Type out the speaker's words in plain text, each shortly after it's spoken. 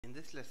In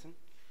this lesson,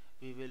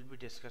 we will be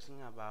discussing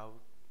about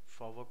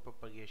forward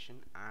propagation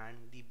and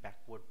the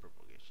backward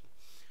propagation.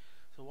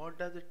 So what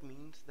does it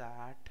means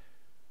that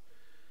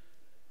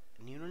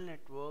neural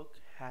network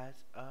has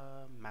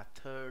a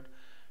method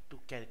to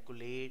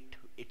calculate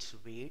its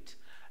weights,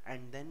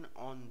 and then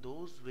on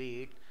those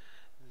weights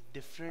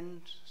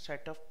different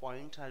set of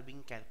points are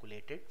being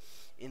calculated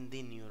in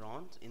the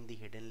neurons in the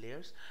hidden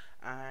layers,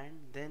 and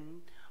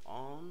then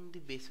on the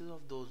basis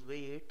of those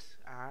weights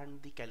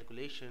and the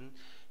calculation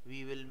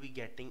we will be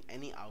getting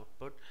any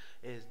output.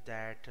 Is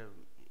that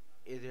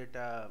is it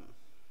a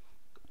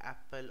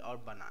apple or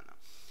banana,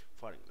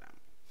 for example.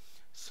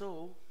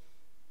 So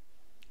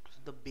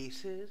the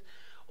basis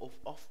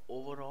of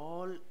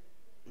overall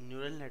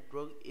neural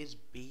network is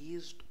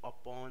based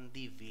upon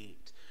the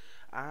weights,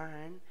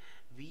 and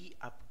we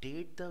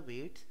update the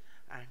weights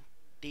and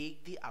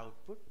take the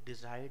output,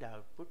 desired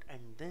output, and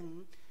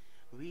then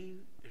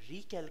we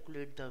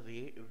recalculate the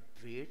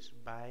weights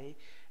by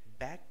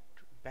back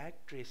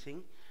back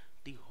tracing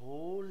the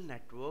whole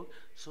network,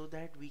 so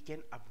that we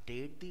can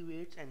update the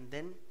weights, and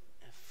then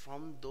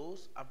from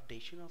those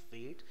updation of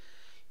weights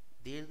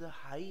there is a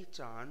high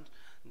chance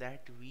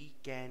that we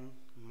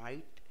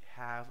might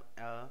have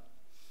a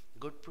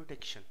good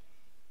prediction.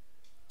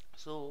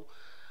 So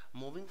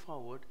moving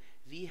forward,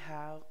 we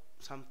have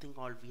something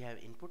called, we have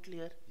input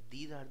layer.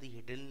 These are the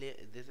hidden layer,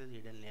 this is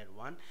hidden layer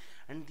 1,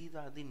 and these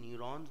are the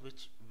neurons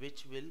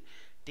which will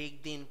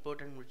take the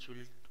input and which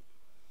will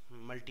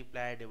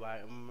multiply,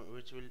 divide,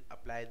 which will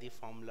apply the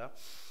formula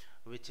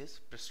which is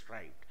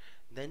prescribed.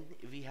 Then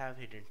we have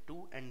hidden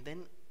 2, and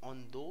then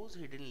on those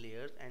hidden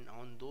layers and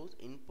on those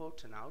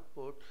inputs and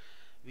output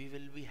we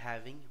will be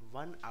having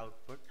one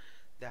output,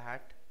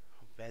 that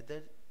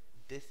whether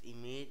this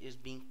image is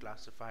being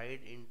classified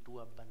into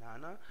a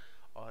banana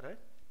or an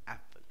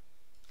apple.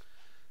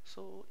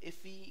 So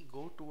if we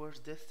go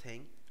towards this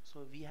thing,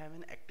 so we have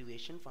an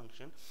activation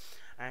function,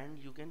 and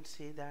you can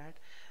say that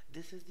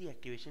this is the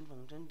activation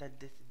function, that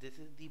this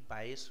is the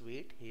bias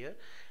weight here,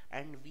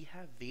 and we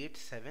have weight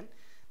 7.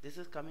 This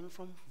is coming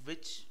from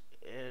which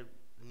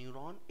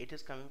neuron? It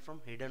is coming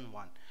from hidden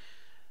 1.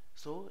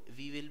 So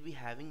we will be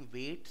having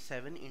weight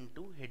 7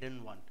 into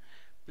hidden 1,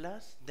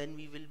 plus then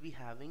we will be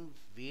having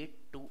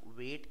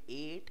weight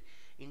 8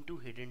 into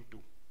hidden 2,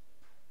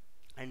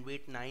 and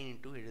weight 9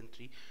 into hidden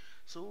 3.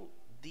 So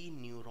the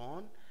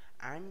neuron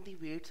and the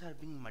weights are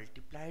being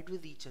multiplied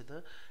with each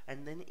other,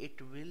 and then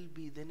it will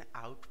be then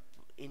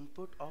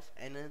input of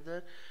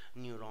another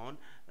neuron,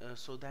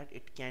 so that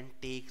it can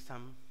take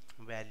some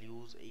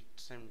values, it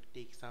can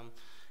take some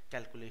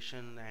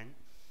calculation and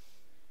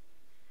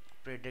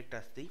predict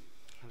us the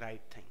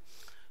right thing.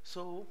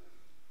 So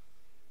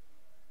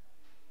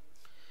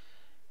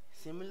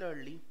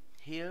similarly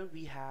here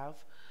we have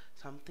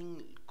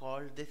something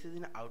called, this is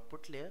an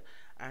output layer,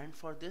 and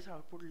for this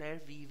output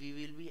layer we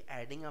will be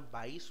adding a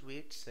bias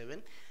weight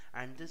 7,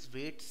 and this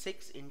weight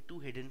 6 into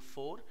hidden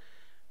 4,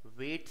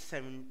 weight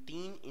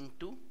 17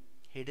 into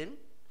hidden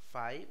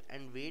 5,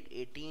 and weight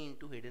 18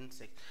 into hidden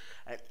 6,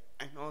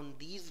 and on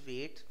these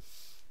weights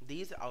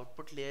these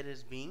output layer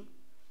is being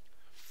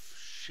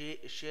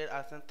share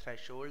as a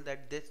threshold,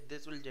 that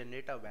this will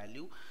generate a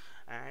value,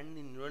 and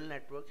the neural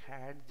network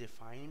had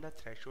defined a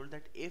threshold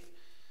that if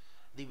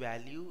the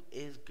value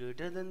is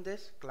greater than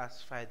this,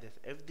 classify this.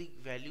 If the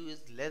value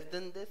is less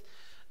than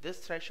this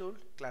threshold,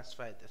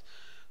 classify this.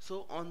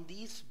 So on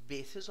these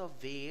basis of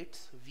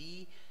weights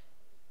we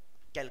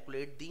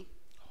calculate the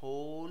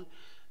whole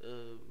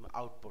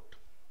output.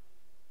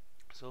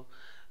 So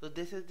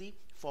this is the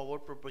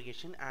forward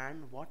propagation,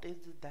 and what is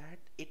that?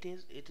 It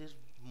is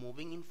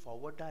moving in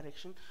forward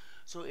direction,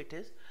 so it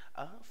is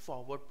a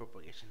forward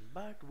propagation.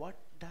 But what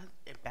does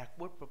a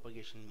backward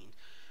propagation mean?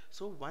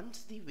 So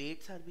once the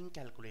weights are being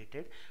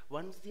calculated,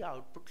 once the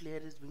output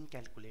layer is being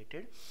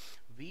calculated,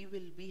 we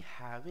will be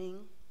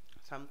having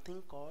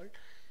something called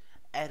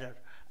error,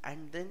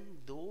 and then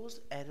those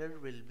error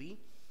will be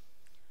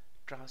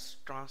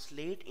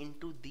translate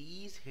into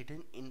these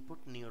hidden input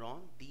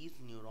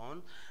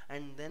neurons,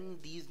 and then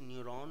these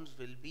neurons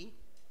will be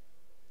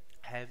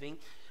having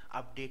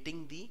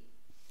updating the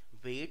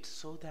weights,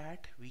 so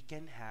that we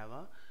can have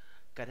a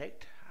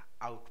correct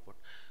output.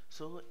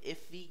 So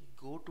if we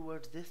go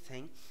towards this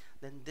thing,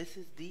 then this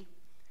is the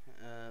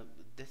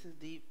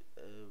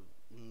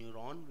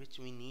neuron which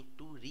we need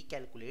to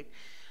recalculate,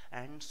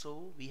 and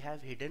so we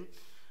have hidden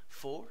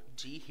 4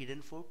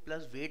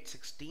 plus weight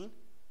 16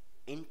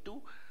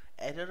 into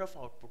error of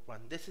output 1.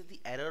 This is the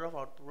error of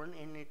output 1,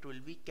 and it will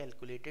be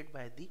calculated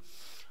by the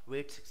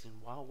weight 16.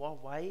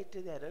 Why it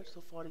is error?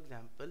 So for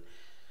example,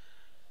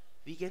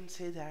 we can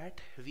say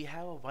that we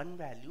have a 1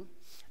 value,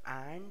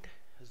 and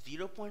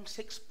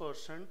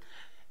 0.6%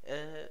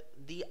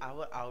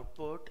 our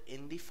output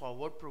in the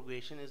forward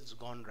progression is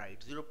gone right,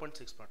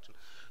 0.6%.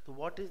 So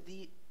what is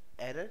the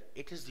error?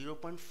 It is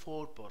 0.4%.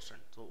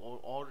 So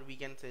or we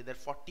can say that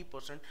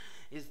 40%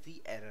 is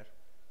the error.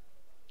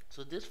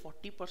 So this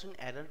 40%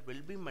 error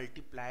will be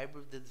multiplied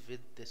with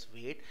this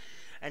weight,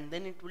 and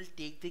then it will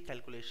take the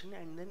calculation,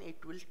 and then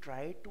it will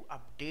try to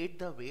update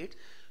the weight,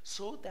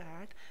 so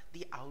that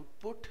the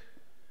output,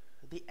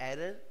 the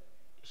error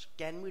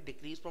can be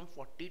decreased from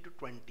 40 to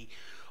 20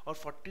 or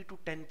 40 to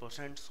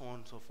 10%, so on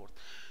and so forth.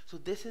 So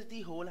this is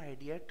the whole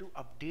idea, to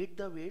update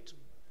the weights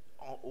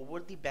over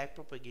the back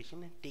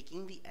propagation and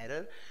taking the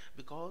error,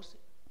 because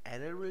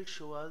error will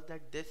show us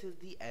that this is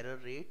the error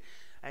rate,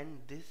 and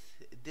this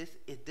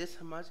is this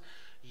much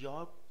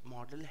your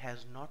model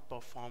has not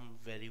performed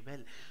very well.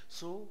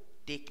 So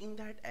taking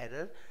that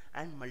error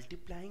and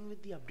multiplying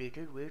with the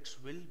updated weights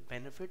will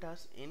benefit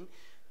us in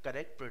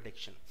correct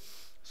prediction.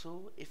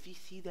 So if we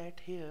see that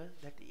here,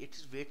 that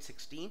it's weight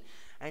 16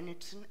 and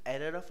it's an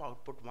error of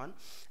output 1,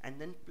 and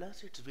then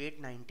plus it's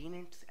weight 19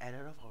 and it's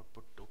error of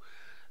output 2,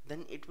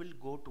 then it will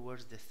go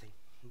towards this thing.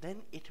 Then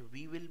it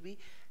we will be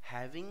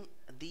having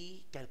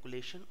the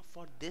calculation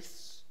for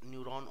this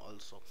neuron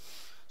also.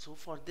 So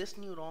for this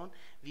neuron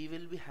we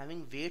will be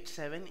having weight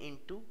 7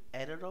 into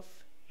error of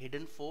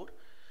hidden 4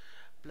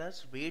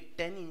 plus weight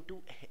 10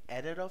 into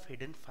error of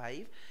hidden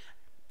 5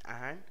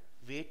 and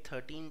weight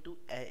 13 to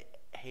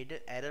hidden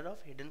error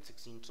of hidden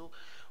 16. So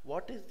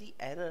what is the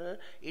error?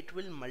 It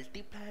will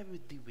multiply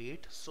with the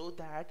weight, so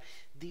that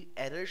the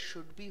error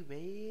should be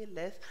way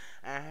less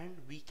and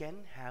we can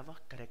have a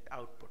correct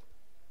output.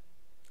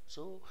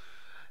 So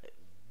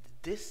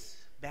this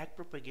back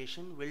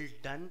propagation will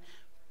done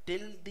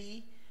till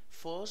the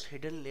first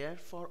hidden layer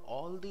for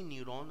all the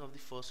neurons of the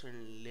first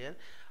hidden layer,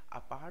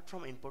 apart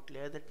from input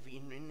layer, that we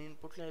in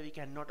input layer we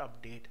cannot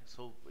update.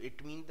 So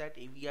it means that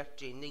if we are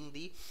changing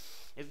the,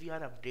 if we are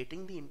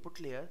updating the input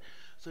layer,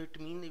 so it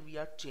means we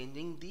are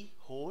changing the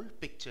whole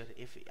picture.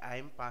 If I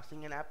am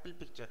passing an apple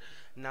picture,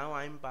 now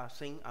I am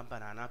passing a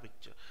banana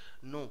picture.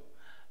 No,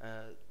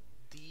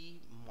 the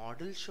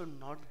model should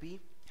not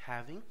be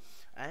having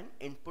an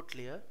input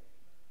layer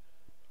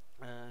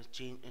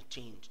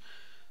change.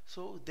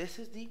 So this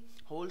is the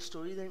whole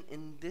story. Then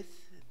in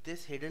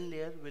this hidden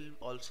layer will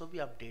also be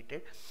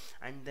updated,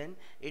 and then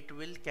it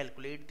will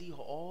calculate the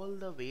all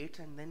the weights,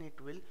 and then it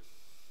will,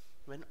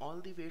 when all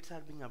the weights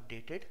are being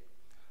updated,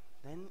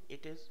 then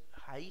it is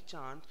high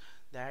chance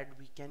that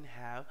we can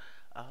have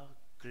a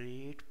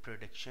great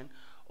prediction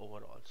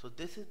overall. So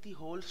this is the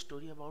whole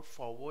story about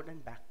forward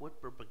and backward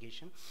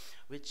propagation,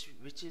 which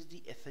is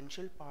the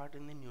essential part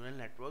in the neural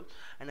network,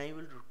 and I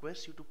will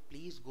request you to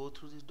please go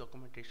through this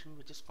documentation,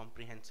 which is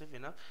comprehensive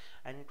enough,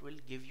 and it will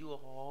give you a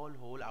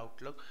whole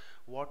outlook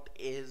what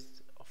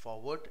is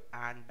forward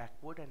and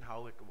backward and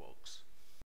how it works.